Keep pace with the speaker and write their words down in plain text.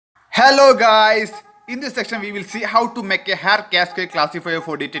Hello guys! In this section we will see how to make a hair cascade classifier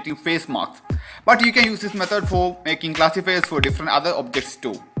for detecting face marks. But you can use this method for making classifiers for different other objects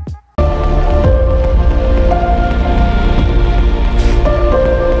too.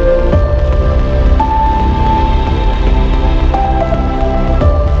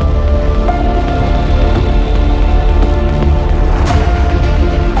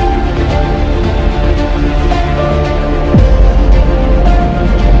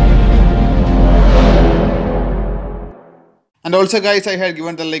 And also guys, I had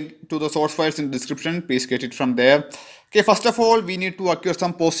given the link to the source files in the description. Please get it from there. Okay, first of all, we need to acquire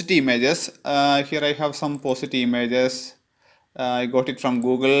some positive images. Here I have some positive images. I got it from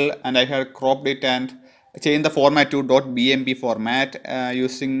Google and I had cropped it and changed the format to .bmp format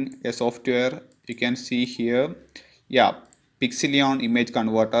using a software. You can see here. Yeah, Pixelion image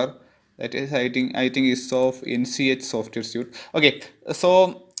converter. That is, I think is of NCH software suite. Okay,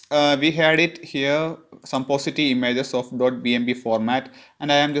 so we had it here, some positive images of .bmp format,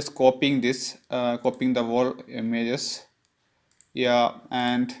 and I am just copying this, copying the whole images. Yeah,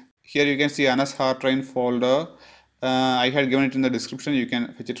 and here you can see Anas Haar train folder. I had given it in the description. You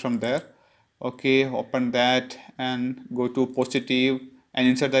can fetch it from there. Okay, open that and go to positive, and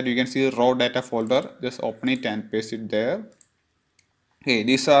inside that you can see raw data folder. Just open it and paste it there. Okay,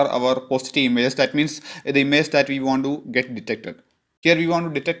 these are our positive images. That means the image that we want to get detected. Here we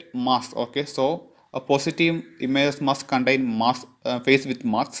want to detect masks. Okay, so a positive image must contain mask, face with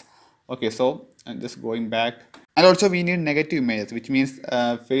masks. Okay, so I'm just going back, and also we need negative images, which means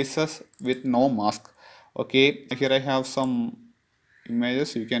faces with no mask. Okay, here I have some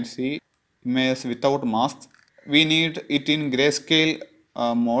images. You can see images without masks. We need it in grayscale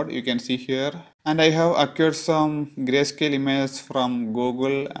mode. You can see here, and I have acquired some grayscale images from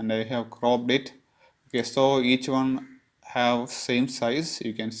Google and I have cropped it. Okay, so each one have same size.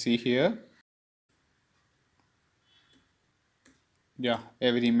 You can see here. Yeah,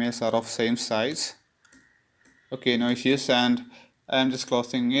 every image are of same size. Okay, no issues, and I'm just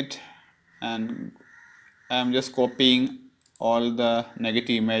closing it and I'm just copying all the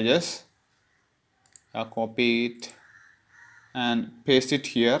negative images. I'll copy it and paste it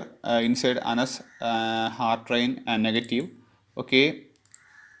here inside Anas Haar train and negative. Okay,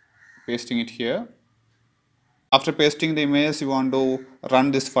 pasting it here. After pasting the image, you want to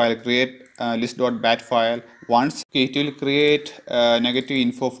run this file, create list.bat file once. Okay, it will create a negative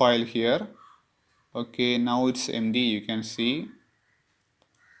info file here. Okay, now it's empty. You can see.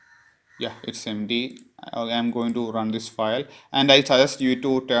 Yeah, it's empty. I'm going to run this file, and I suggest you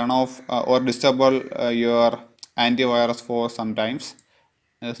to turn off or disable your antivirus for sometimes.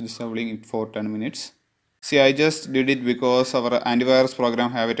 Just disabling it for 10 minutes. See, I just did it because our antivirus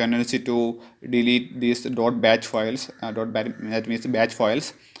program have a tendency to delete these .batch files. That means batch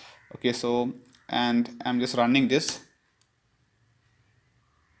files. Okay, so and I'm just running this.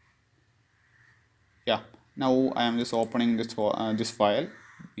 Yeah, now I am just opening this file.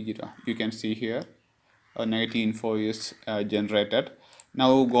 You can see here a negative info is generated.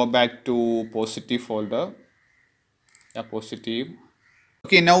 Now go back to positive folder. Yeah, positive.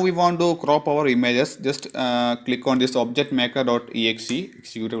 Okay, now we want to crop our images. Just click on this object maker.exe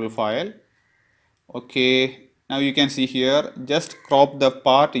executable file. Okay, now you can see here, just crop the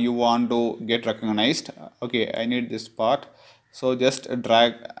part you want to get recognized. Okay, I need this part, so just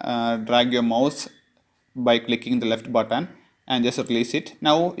drag your mouse by clicking the left button and just release it.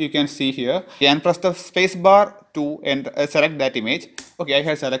 Now you can see here, and press the space bar to select that image. Okay, I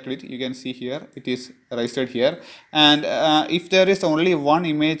have selected it. You can see here it is registered here, and if there is only one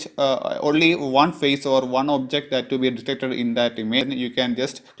image, only one face or one object that to be detected in that image, then you can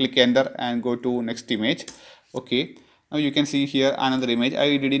just click enter and go to next image. Okay, now you can see here another image.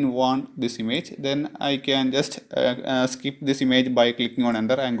 I didn't want this image, then I can just skip this image by clicking on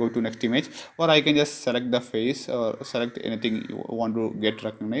enter and go to next image, or I can just select the face or select anything you want to get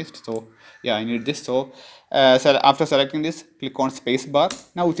recognized. So yeah, I need this. So after selecting this, click on space bar.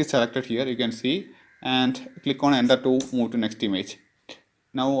 Now it is selected here, you can see, and click on enter to move to next image.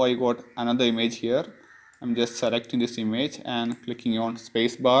 Now I got another image here. I'm just selecting this image and clicking on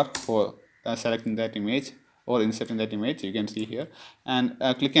space bar for selecting that image or inserting that image. You can see here, and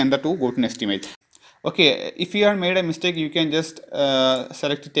click enter to go to next image. Okay, if you have made a mistake, you can just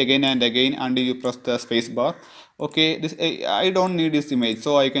select it again and again until you press the space bar. Okay, this I don't need this image,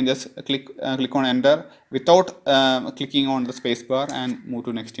 so I can just click on enter without clicking on the space bar and move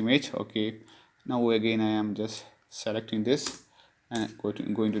to next image. Okay, now again I am just selecting this and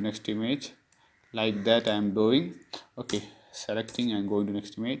going to next image, like that I am doing. Okay, selecting and going to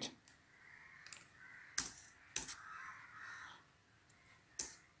next image.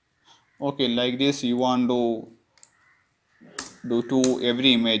 Okay, like this you want to do to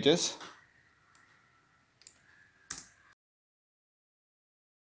every images.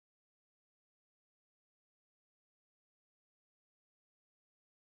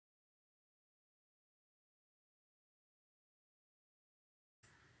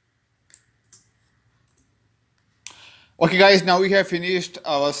 Okay guys, now we have finished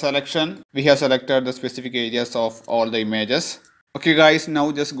our selection. We have selected the specific areas of all the images. Okay guys,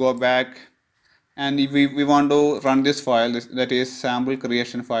 now just go back, and if we want to run this file, that is sample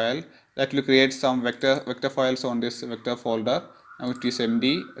creation file, that will create some vector files on this vector folder. Now it is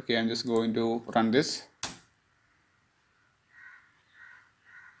empty. Okay, I'm just going to run this.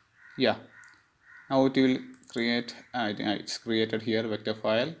 Yeah, now it will create, I think it's created here, vector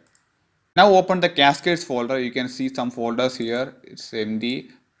file. Now open the cascades folder. You can see some folders here. It's empty.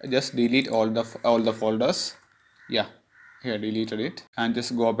 Just delete all the folders. Yeah, here deleted it, and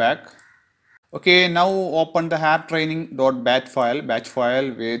just go back. Okay, now open the Haar batch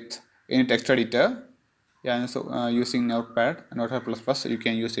file with any text editor. Yeah, so using Notepad plus, you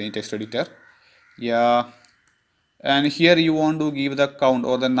can use any text editor. Yeah, and here you want to give the count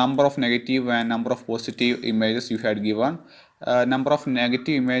or the number of negative and number of positive images you had given. Number of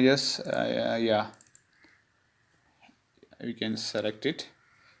negative images, yeah, we can select it.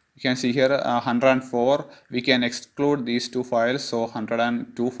 You can see here 104. We can exclude these two files, so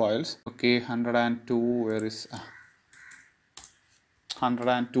 102 files. Okay, 102, where is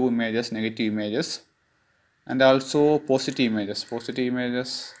 102 images, negative images, and also positive images.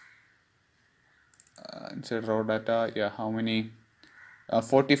 Inside raw data, yeah, how many?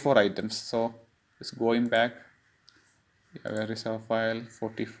 44 items. So just going back, yeah, where is our file?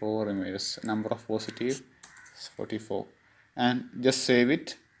 44 images, number of positive is 44, and just save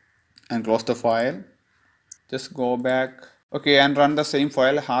it and close the file. Just go back. Okay, and run the same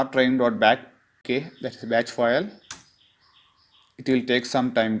file, haartrain.bat. Okay, that is batch file. It will take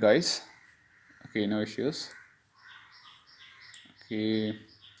some time guys. Okay, no issues. Okay,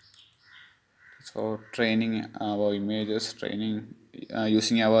 so training our images,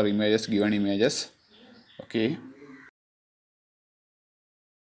 using our images, given images. Okay,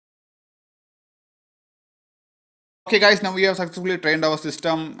 okay guys, now we have successfully trained our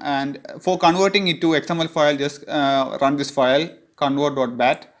system, and for converting it to XML file, just run this file,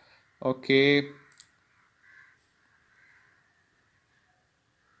 convert.bat. Okay,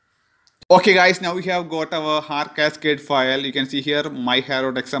 okay guys, now we have got our Haar Cascade file. You can see here my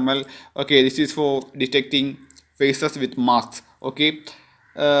hair.xml. Okay, this is for detecting faces with masks. Okay,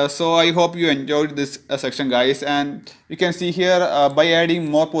 so I hope you enjoyed this section guys, and you can see here by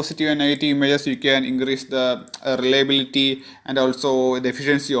adding more positive and negative images, you can increase the reliability and also the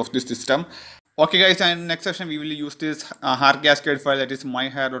efficiency of this system. Okay guys, and next session we will use this Haar Cascade file, that is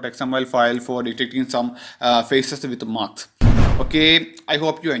myhair.xml file, for detecting some faces with marks. Okay, I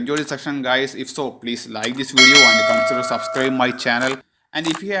hope you enjoyed this section guys. If so, please like this video and consider subscribe my channel. And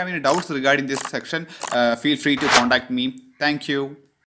if you have any doubts regarding this section, feel free to contact me. Thank you.